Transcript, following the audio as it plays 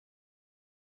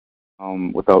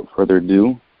Without further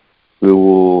ado, we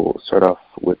will start off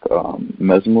with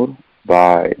Mezmur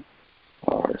by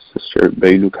our sister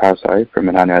Beylul Kahsay from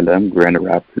LM, Grand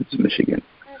Rapids, Michigan.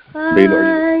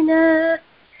 Beylul,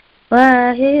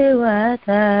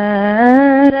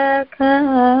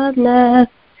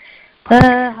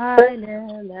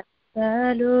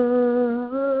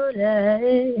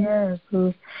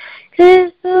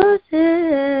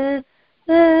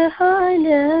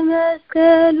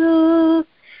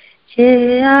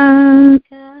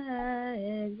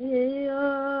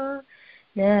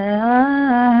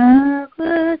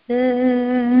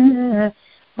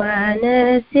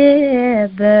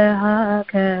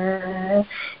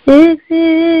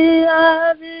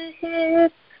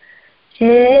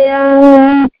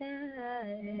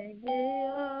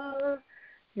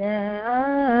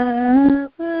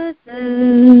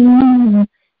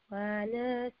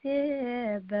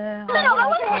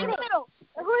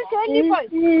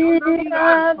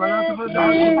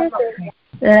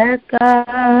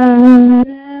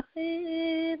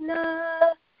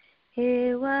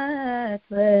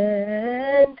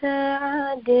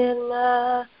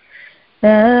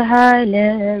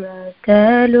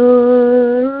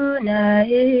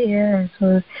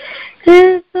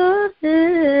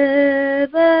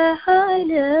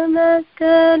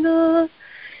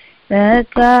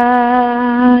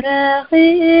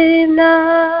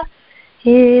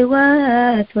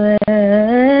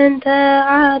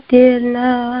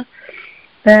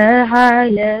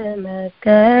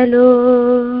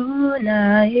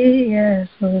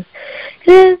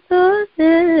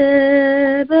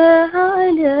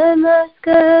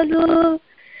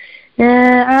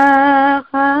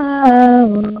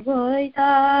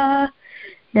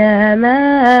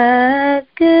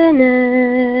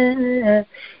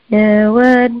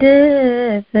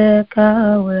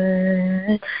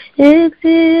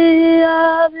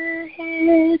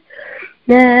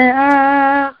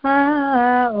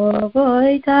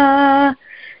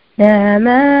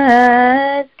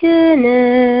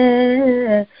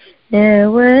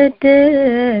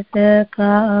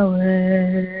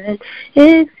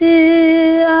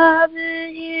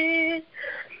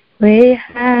 We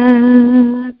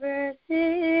have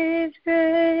received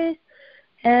grace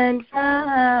and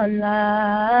found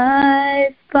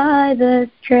life by the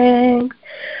strength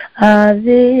of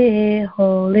the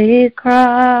holy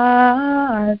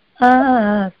cross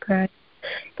of Christ.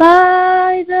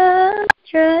 By the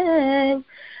strength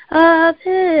of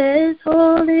his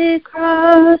holy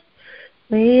cross,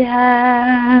 we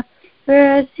have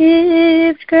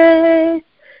received grace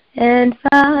and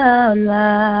found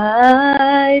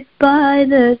life by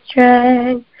the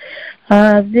strength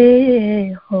of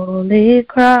the holy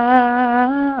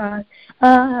cross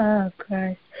of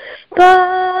Christ.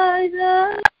 By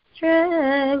the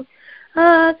strength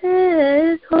of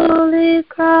his holy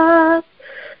cross,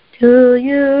 to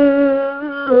you,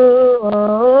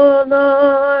 O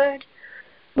Lord,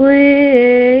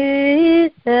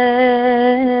 we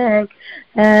thank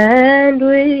and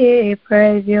we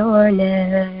praise your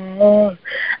name,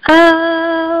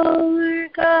 our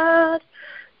God.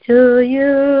 To you,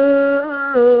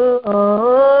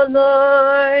 O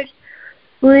Lord,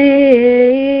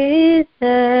 we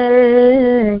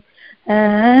thank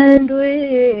and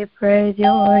we praise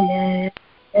your name,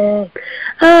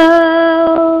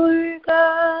 our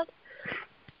God.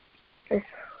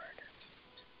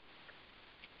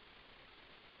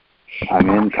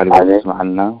 Amen.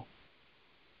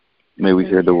 May we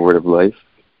hear the word of life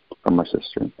from our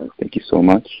sister. Thank you so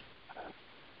much.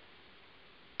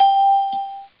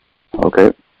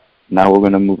 Okay, now we're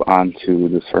going to move on to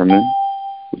the sermon,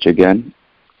 which again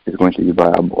is going to be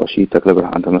by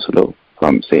Teklebrhan Temelso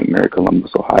from St. Mary,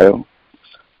 Columbus, Ohio.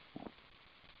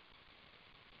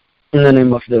 In the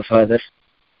name of the Father,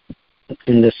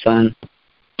 and the Son,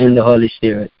 and the Holy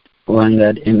Spirit, one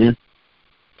God, amen.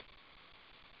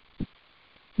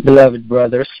 Beloved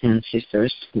brothers and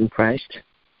sisters in Christ,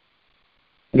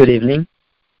 good evening.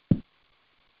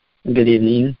 Good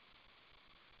evening.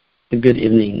 Good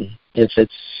evening. If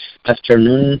it's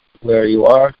afternoon where you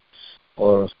are,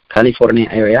 or California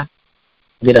area,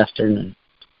 good afternoon.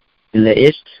 In the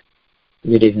East,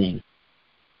 good evening.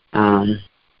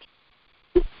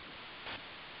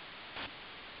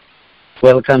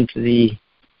 Welcome to the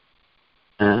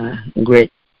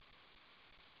great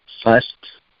fast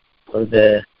for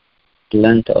the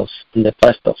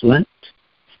fast of Lent.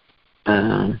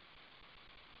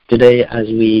 Today, as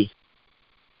we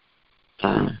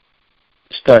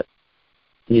start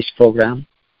this program,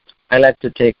 I like to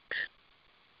take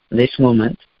this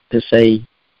moment to say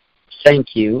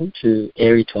thank you to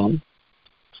Eritrean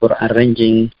for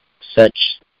arranging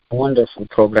such wonderful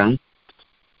program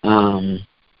in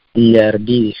their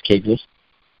busy schedule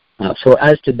for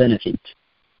us to benefit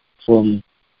from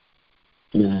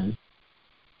no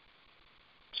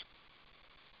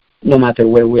matter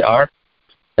where we are,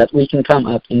 that we can come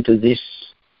up into this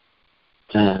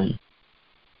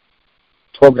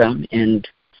program and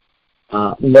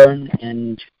learn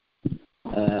and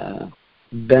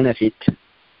benefit.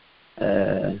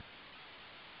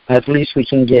 At least we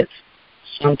can get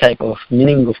some type of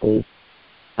meaningful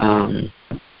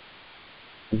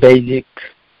basic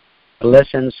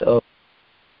lessons of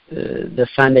the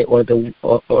Sunday or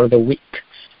the week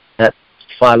that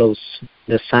follows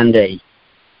the Sunday.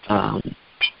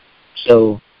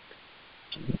 So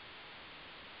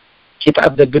keep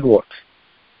up the good work.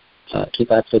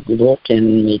 Keep up the good work,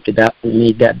 and may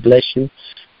that bless you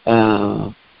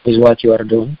with what you are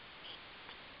doing.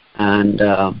 And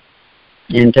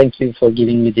thank you for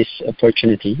giving me this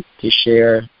opportunity to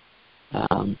share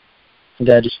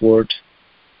God's word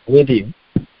with you.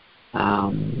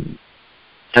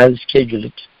 As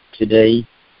scheduled today,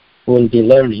 we'll be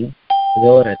learning the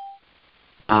Ze-werede.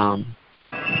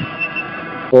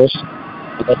 Of course,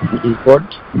 that is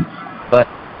important, but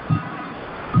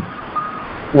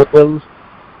we will,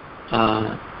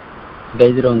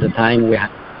 based on the time we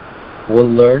have, we'll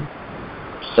learn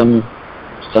some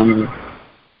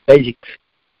basic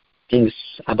things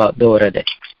about the Ze-werede.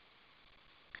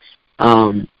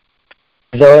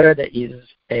 Ze-werede is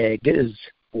a Ge'ez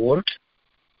word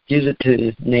used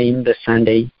to name the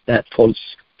Sunday that falls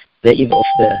the eve of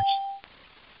the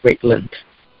Great Lent,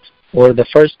 or the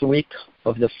first week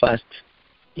of the fast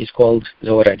is called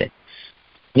Ze-werede,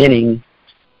 meaning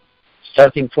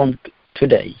starting from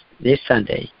today, this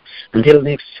Sunday, until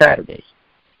next Saturday,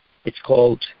 it's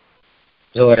called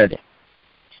Ze-werede.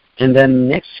 And then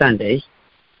next Sunday,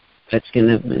 that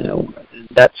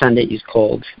Sunday is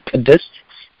called Qudus,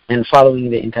 and following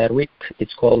the entire week,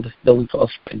 it's called the week of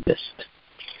Qudus.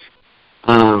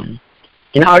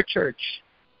 In our church,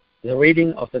 the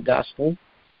reading of the gospel,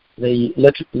 the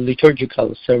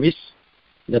liturgical service,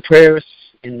 the prayers,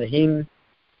 and the hymn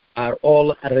are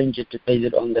all arranged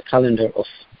based on the calendar of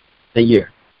the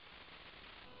year.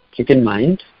 Keep in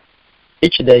mind,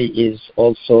 each day is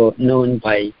also known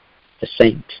by a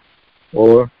saint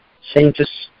or saints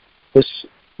whose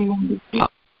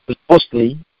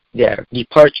mostly their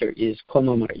departure is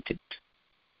commemorated,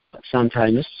 but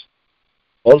sometimes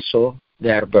also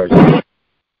their birth.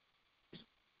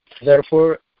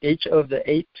 Therefore, each of the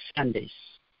 8 Sundays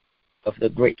of the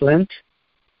Great Lent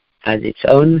has its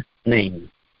own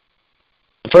name.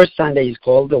 The first Sunday is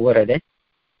called the Ze-werede,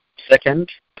 second,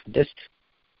 Qudus,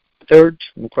 third,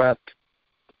 Mukrab,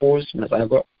 fourth,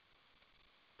 Mazago,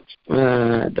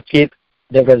 the fifth,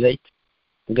 Devrazait,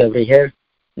 Gabriel.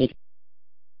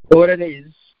 Ze-werede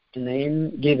is the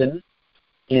name given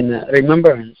in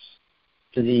remembrance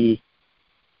to the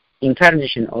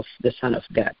incarnation of the Son of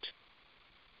God.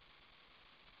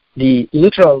 The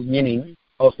literal meaning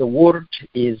of the word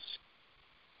is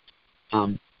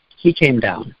he came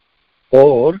down,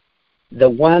 or the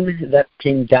one that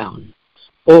came down,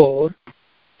 or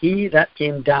he that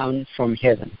came down from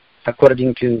heaven,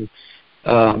 according to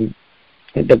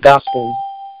the Gospel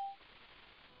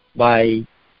by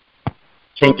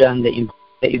St. John the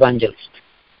Evangelist.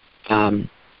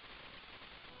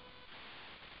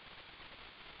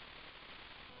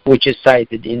 Which is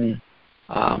cited in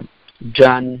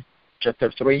John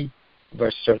chapter 3,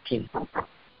 verse 13.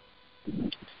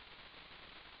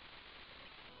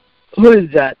 Who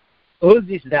is that? Who is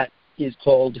this that is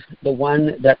called the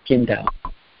one that came down?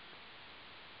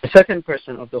 The second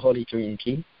person of the Holy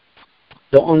Trinity,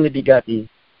 the only begotten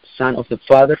Son of the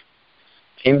Father,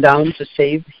 came down to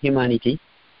save humanity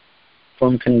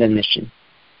from condemnation.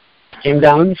 Came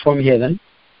down from heaven,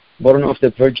 born of the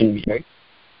Virgin Mary.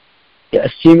 He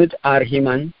assumed our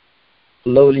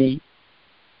lowly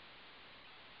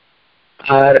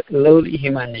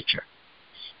human nature.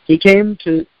 He came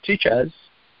to teach us,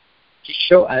 to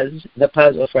show us the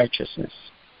path of righteousness.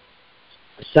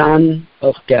 The Son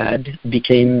of God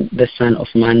became the Son of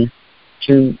Man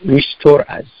to restore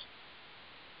us.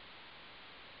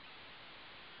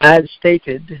 As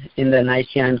stated in the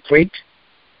Nicene Creed,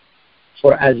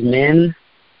 for as men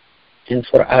and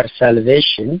for our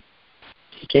salvation,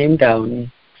 he came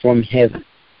down from heaven.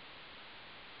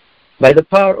 By the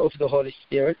power of the Holy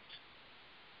Spirit,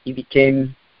 he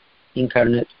became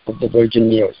incarnate of the Virgin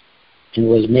Mary and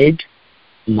was made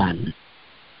man.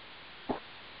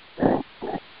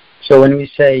 So when we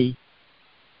say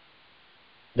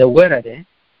the Ze-werede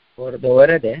or the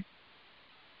Ze-werede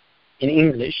in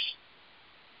English,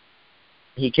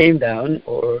 he came down,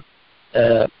 or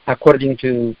according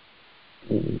to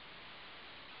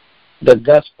the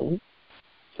gospel,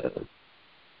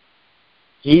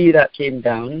 he that came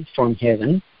down from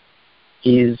heaven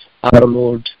is our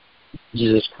Lord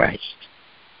Jesus Christ.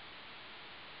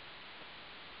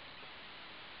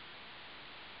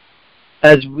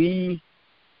 As we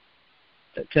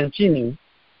continue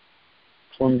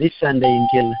from this Sunday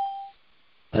until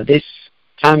this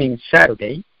coming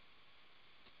Saturday,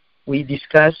 we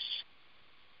discuss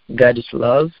God's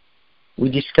love,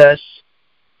 we discuss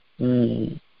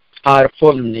our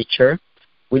fallen nature,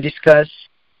 we discuss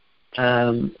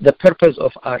the purpose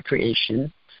of our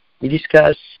creation, we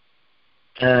discuss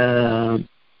the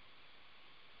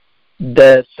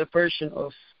separation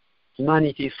of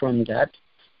humanity from God,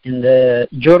 and the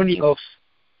journey of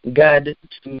God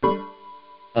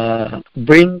to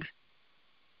bring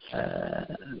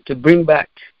back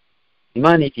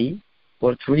humanity,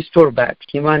 or to restore back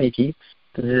humanity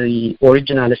to the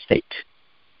original state.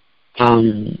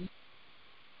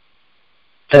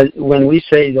 When we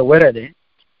say Ze-werede,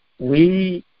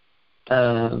 we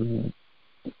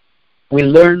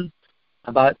learn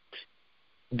about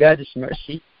God's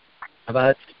mercy,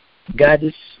 about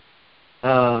God's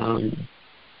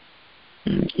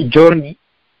journey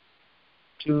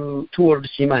towards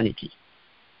humanity.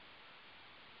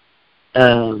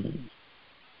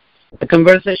 The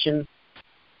conversation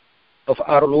of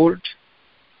our Lord,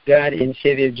 God and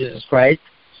Savior Jesus Christ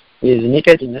with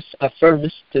Nicodemus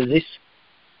affirms to this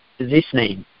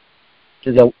name,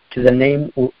 to the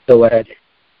name Ze-werede.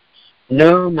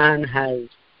 No man has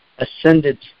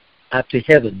ascended up to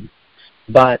heaven,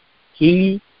 but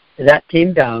he that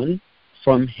came down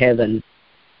from heaven,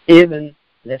 even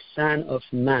the Son of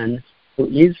Man who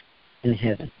is in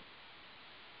heaven.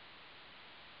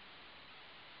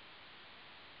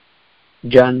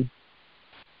 John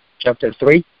chapter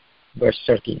 3, verse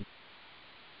 13.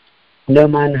 No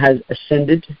man has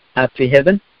ascended up to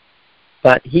heaven,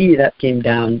 but he that came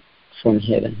down from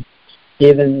heaven,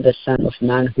 even the Son of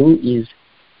Man who is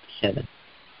in heaven.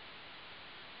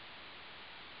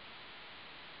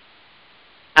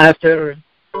 After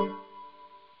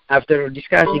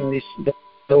discussing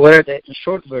the word in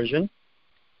short version,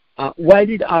 why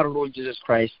did our Lord Jesus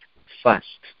Christ fast?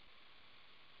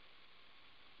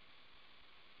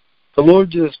 The Lord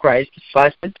Jesus Christ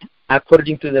fasted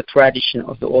according to the tradition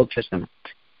of the Old Testament.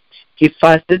 He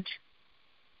fasted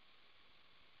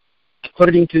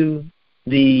according to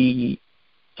the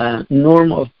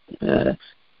norm of,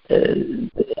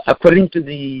 according to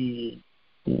the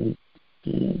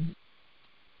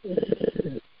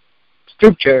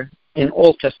scripture in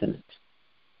Old Testament.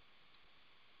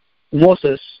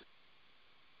 Moses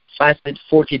fasted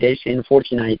 40 days and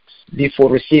 40 nights before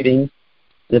receiving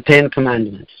the 10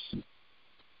 Commandments.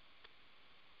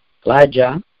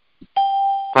 Elijah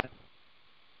fasted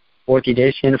 40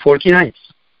 days and 40 nights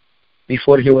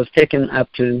before he was taken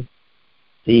up to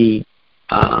the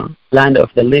land of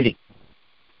the living.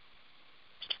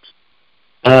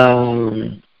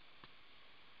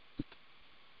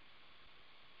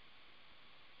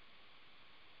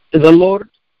 The Lord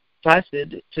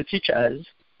fasted to teach us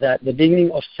that the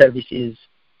beginning of service is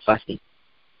fasting.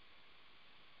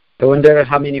 I wonder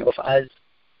how many of us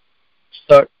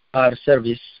start our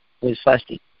service with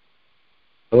fasting.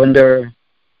 I wonder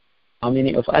how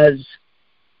many of us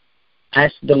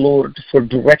ask the Lord for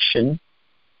direction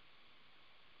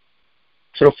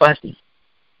through fasting.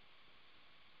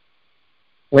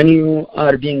 When you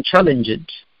are being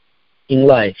challenged in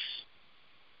life,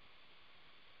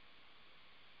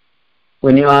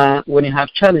 when you have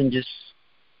challenges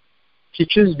to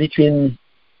choose between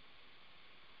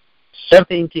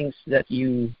certain things that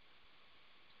you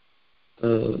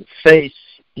face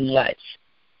in life,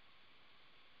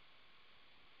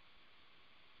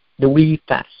 do we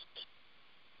fast?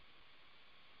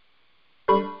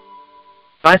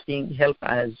 Fasting helps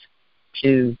us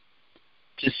to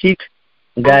seek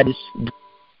God's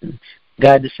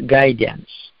guidance.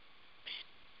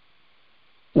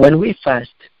 When we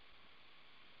fast,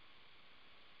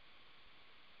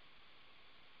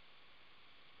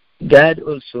 God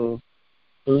also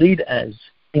leads us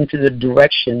into the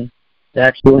direction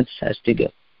that He wants us to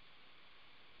go.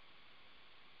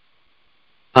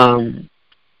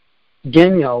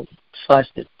 Daniel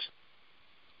fasted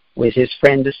with his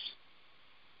friends,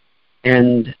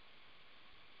 and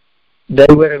they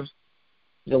were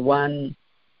the one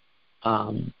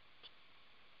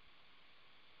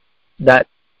that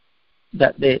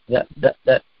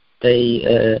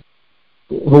they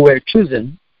who were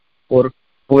chosen, or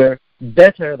who were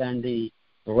better than the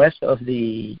rest of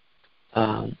the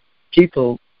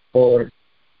people, or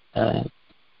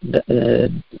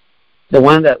the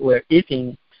one that were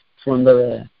eating from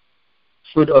the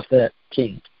food of the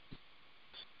king.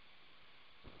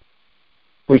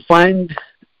 We find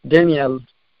Daniel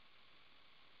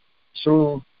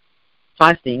through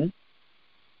fasting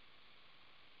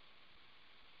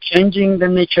changing the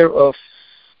nature of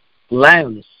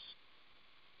lions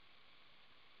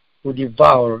who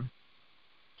devour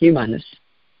humans,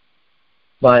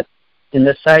 but in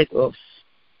the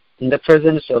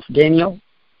presence of Daniel,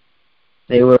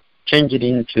 they were changed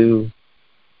into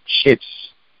sheep.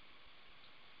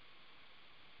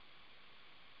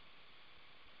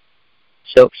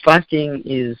 So fasting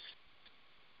is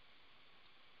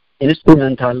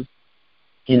instrumental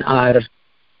in our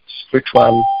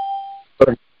spiritual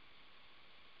journey.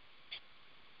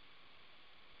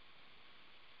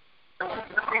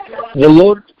 The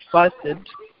Lord fasted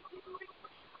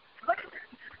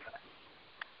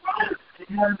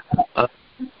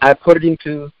according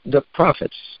to the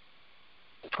prophets.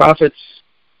 Prophets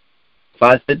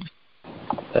fasted,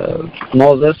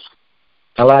 Moses,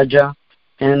 Elijah,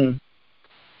 and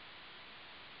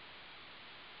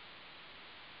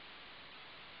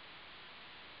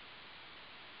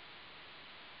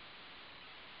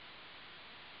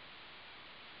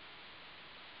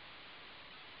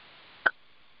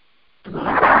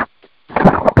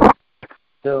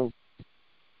so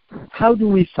how do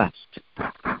we fast?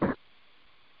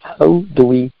 How do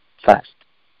we fast?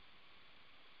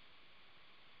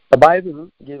 The Bible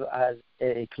gives us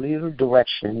a clear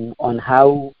direction on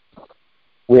how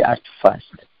we are to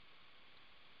fast.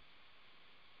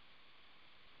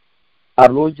 Our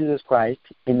Lord Jesus Christ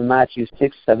in Matthew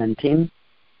 6:17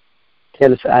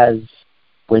 tells us,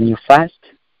 when you fast,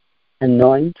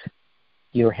 anoint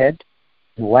your head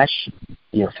and wash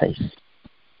your face.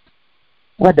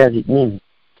 What does it mean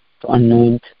to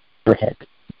anoint your head?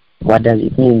 What does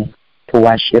it mean to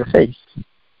wash your face?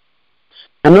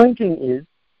 Anointing is,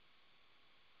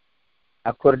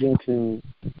 according to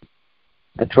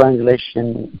a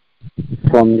translation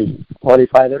from the Holy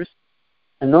Fathers,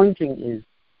 anointing is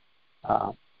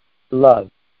love,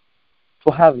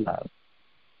 to have love,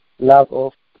 love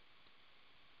of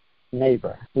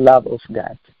neighbor, love of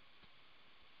God.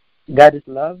 God is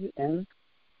love and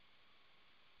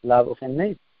love of a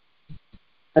neighbor.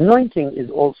 Anointing is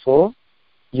also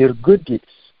your good deeds.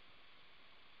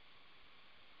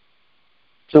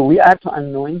 So we are to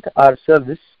anoint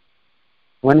ourselves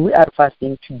when we are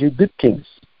fasting to do good things.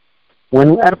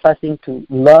 When we are fasting to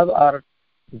love our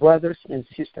brothers and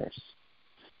sisters,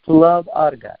 to love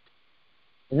our God.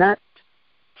 Not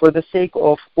for the sake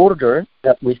of order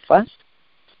that we fast,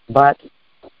 but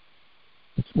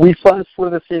we fast for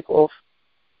the sake of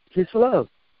His love.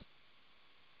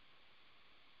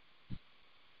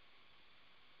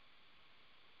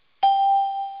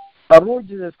 Our Lord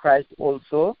Jesus Christ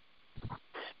also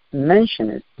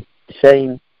mentioned it,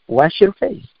 saying, wash your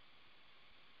face.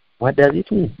 What does it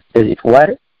mean? Is it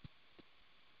water?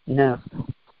 No.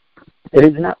 It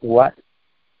is not what.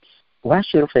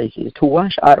 Wash your face is to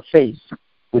wash our face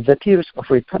with the tears of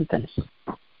repentance.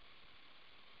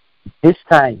 This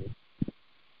time,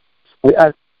 we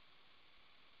are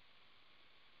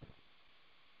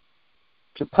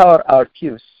to pour our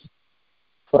tears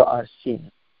for our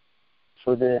sin,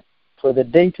 for the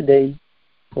day-to-day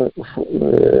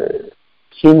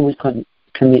sin we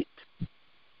commit,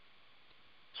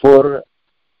 for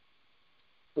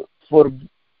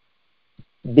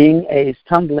being a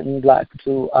stumbling block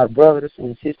to our brothers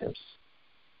and sisters.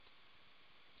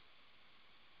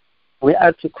 We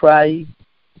are to cry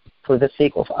for the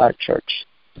sake of our church.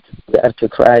 We are to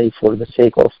cry for the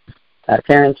sake of our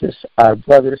parents, our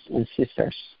brothers and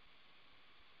sisters.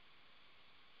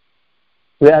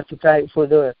 We are to cry for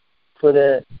the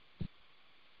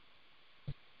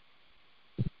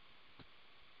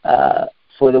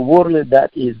world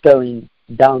that is going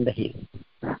down the hill.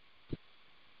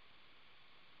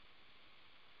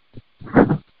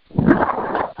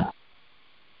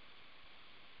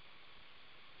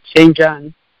 St.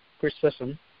 John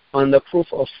Chrysostom, on the proof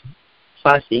of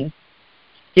fasting,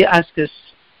 he asks us,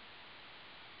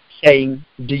 saying,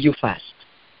 do you fast?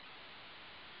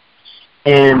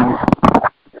 And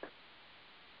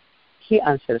he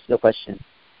answers the question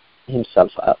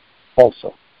himself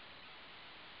also.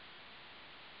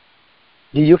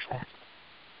 Do you fast?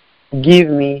 Give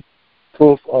me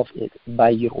proof of it by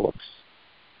your works.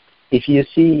 If you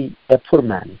see a poor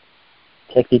man,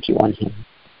 take pity on him.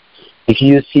 If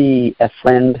you see a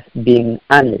friend being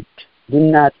honored, do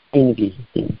not envy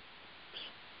him.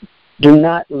 Do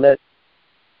not let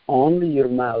only your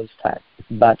mouth fast,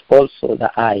 but also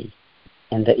the eye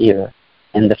and the ear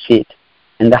and the feet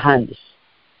and the hands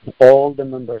all the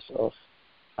members of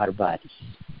our bodies.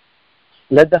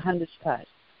 Let the hands fast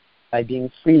by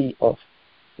being free of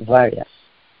various.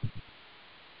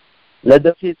 Let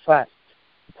the feet fast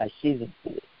by ceasing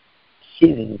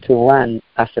to run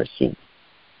after sin.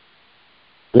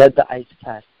 Let the eyes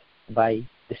fast by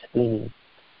disciplining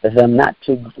them not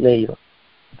to glare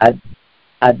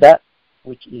at that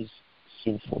which is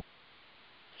sinful.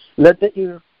 Let the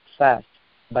ear fast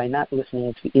by not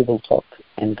listening to evil talk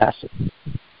and gossip.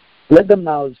 Let the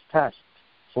mouth fast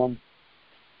from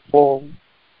foul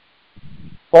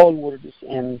words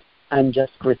and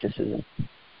unjust criticism.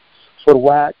 For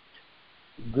what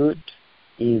good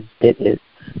is it?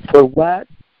 For what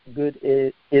good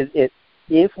is it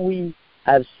if we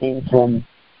abstain from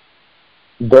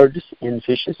birds and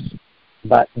fishes,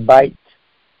 but bite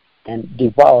and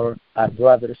devour our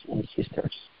brothers and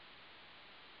sisters?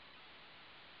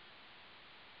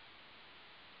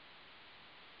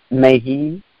 May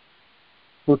He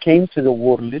who came to the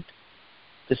world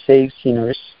to save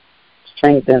sinners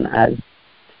strengthen us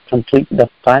to complete the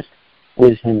fast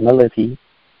with humility.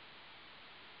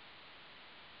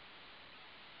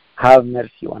 Have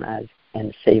mercy on us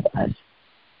and save us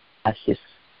as His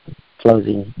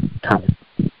closing comment.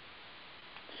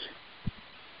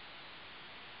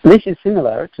 This is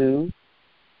similar to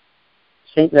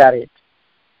Saint Ze-werede,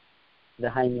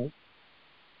 the hymn,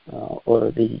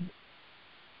 or the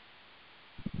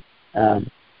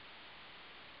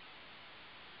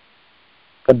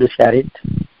Ze-werede,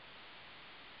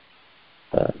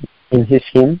 in his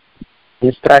hymn,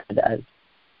 instructed us,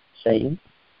 saying,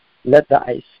 let the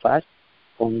eyes fast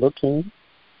from looking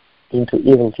into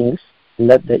evil things,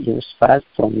 let the ears fast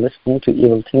from listening to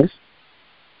evil things,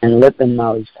 and let the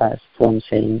mouth fast from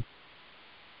saying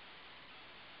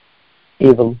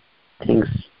evil things.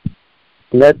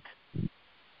 Let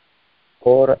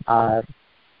all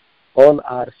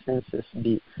our senses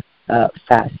be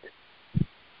fast,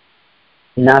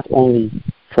 not only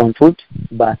from food,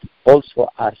 but also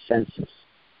our senses,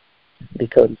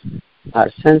 because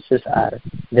our senses are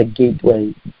the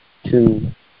gateway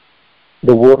to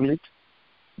the world.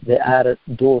 They are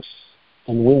doors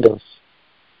and windows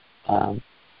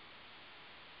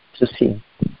to see.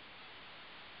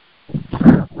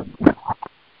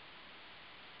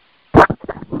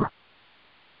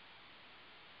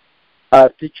 Our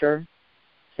teacher,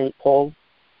 St. Paul,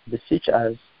 beseech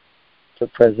us to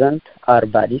present our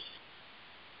bodies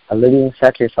a living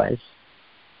sacrifice,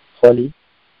 holy,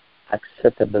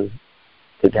 acceptable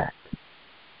to God.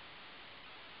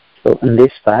 So in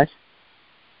this fast,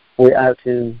 we are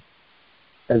to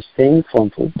abstain from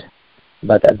food,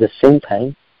 but at the same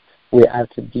time, we are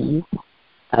to be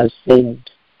abstained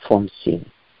from sin.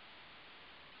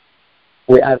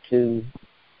 We are to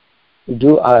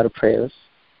do our prayers,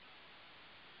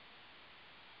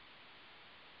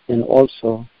 and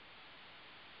also,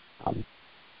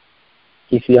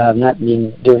 if you have not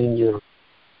been doing your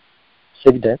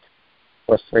Sigdat,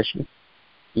 prostration,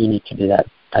 you need to do that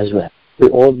as well. We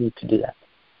all need to do that.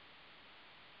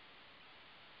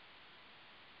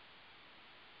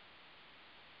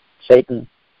 Satan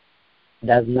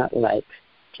does not like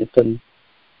people,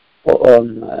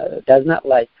 does not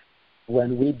like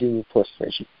when we do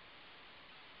prostration.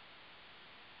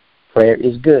 Prayer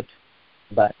is good,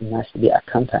 but must be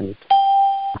accompanied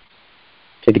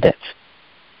to death.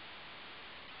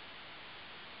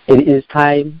 It is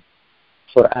time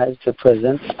for us to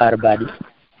present our body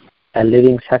a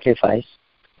living sacrifice,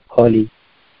 holy,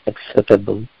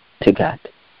 acceptable to God.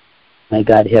 May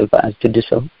God help us to do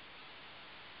so.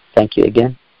 Thank you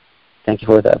again. Thank you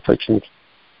for the opportunity.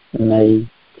 May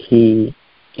He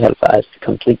help us to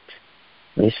complete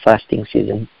this fasting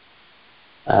season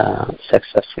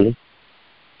successfully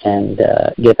and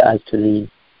get us to the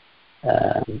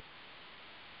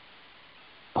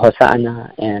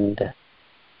Hosanna and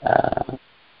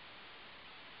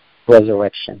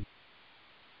resurrection.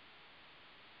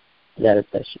 God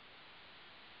bless you.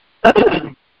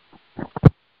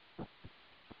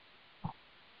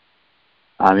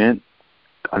 Amen.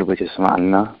 God bless you.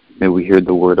 May we hear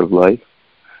the word of life.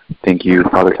 Thank you,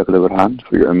 Father Teklebrhan,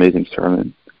 for your amazing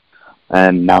sermon.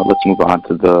 And now let's move on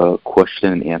to the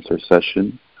question and answer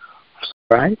session.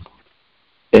 Right?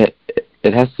 It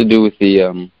has to do with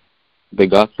the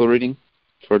gospel reading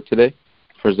for today,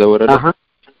 for Ze-werede. Uh-huh.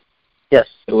 Yes.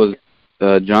 It was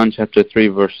John chapter 3,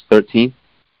 verse 13.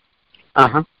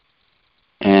 Uh-huh.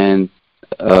 And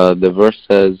the verse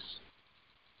says,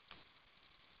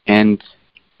 and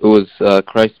it was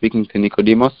Christ speaking to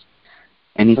Nicodemus,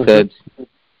 and he said,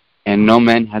 and no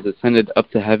man has ascended up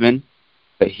to heaven,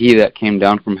 but he that came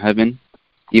down from heaven,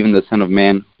 even the Son of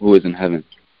Man who is in heaven.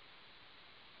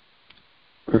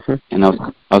 And I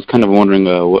was kind of wondering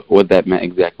what that meant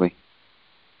exactly.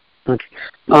 Okay.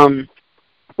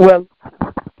 Well,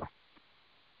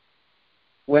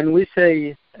 when we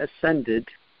say ascended,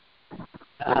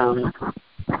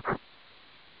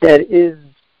 there is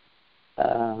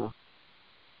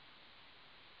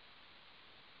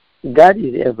God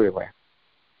is everywhere.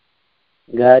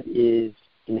 God is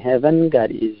in heaven.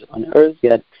 God is on earth.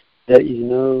 God, there is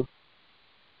no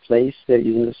place, there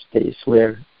is no space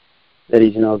where there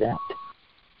is no God.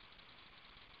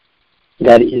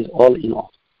 God is all in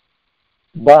all.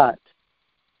 But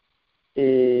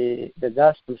the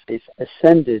gospel says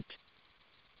ascended.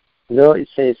 Though it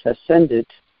says ascended,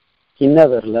 he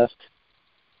never left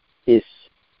his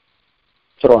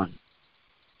throne.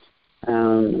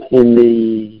 In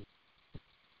the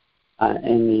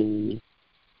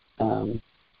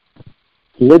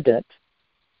Lidet,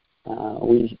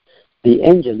 the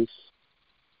angels,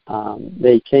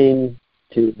 they came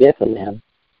to Bethlehem.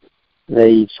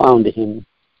 They found him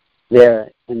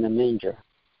there in the manger.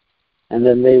 And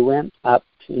then they went up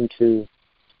into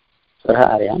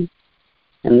Eritrean,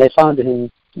 and they found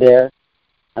him there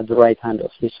at the right hand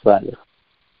of his father.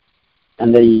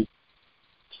 And they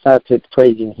started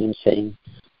praising him, saying,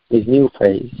 his new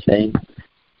praise, saying,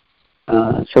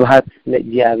 ስብሐት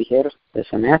ለእግዚአብሔር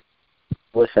በሰማያት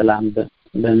ወሰላም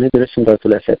በምድር ስምረቱ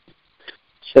ለሰብእ.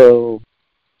 So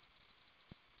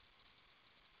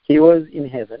he was in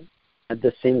heaven. At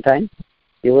the same time,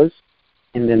 he was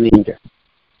in the manger.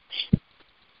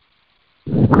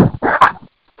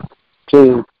 To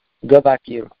go back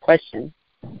to your question,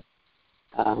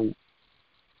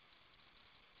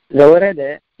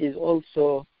 Ze-werede is also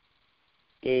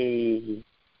a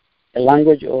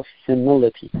language of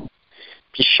humility,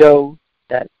 to show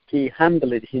that he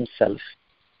humbled himself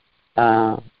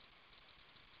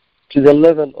to the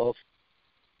level of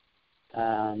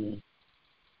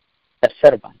a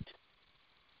servant.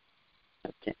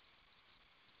 Okay.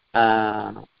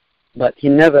 But he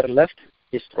never left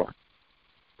his throne.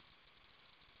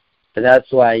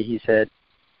 That's why he said,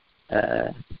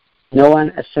 no one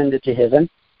ascended to heaven,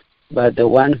 but the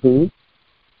one who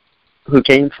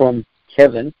came from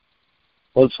heaven,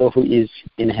 also who is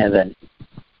in heaven.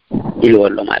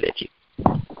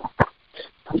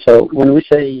 So when we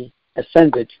say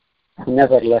ascended, he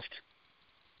never left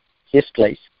his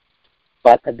place,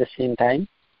 but at the same time,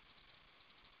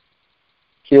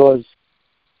 he was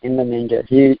in the manger.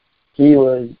 He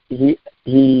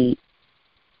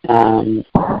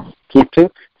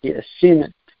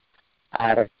assumed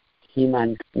our human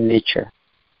nature,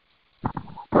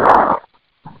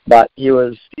 but he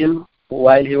was still,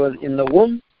 while he was in the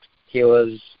womb, he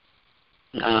was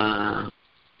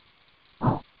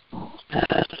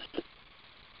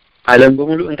ዓለም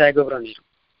በሙሉ እንታይ ገብሮ ነይሩ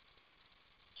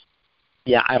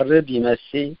ያዕርድ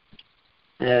ይመስል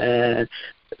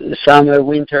summer,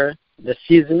 winter, the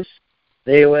seasons,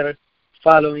 they were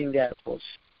following their course.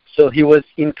 So he was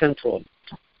in control.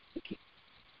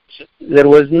 So there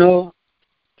was no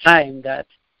time that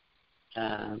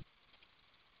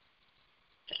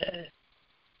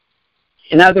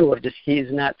in other words, he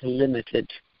is not limited.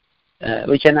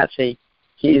 We cannot say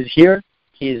he is here,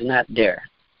 he is not there.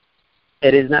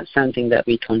 It is not something that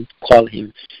we can call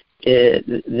him.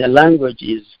 The language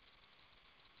is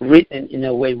written in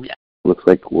a way we... Looks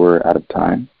like we're out of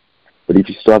time. But if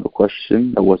you still have a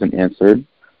question that wasn't answered,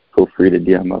 feel free to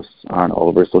DM us on all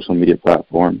of our social media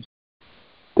platforms.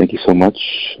 Thank you so much.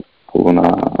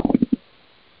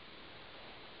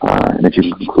 And if you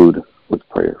can conclude with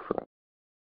prayer for us.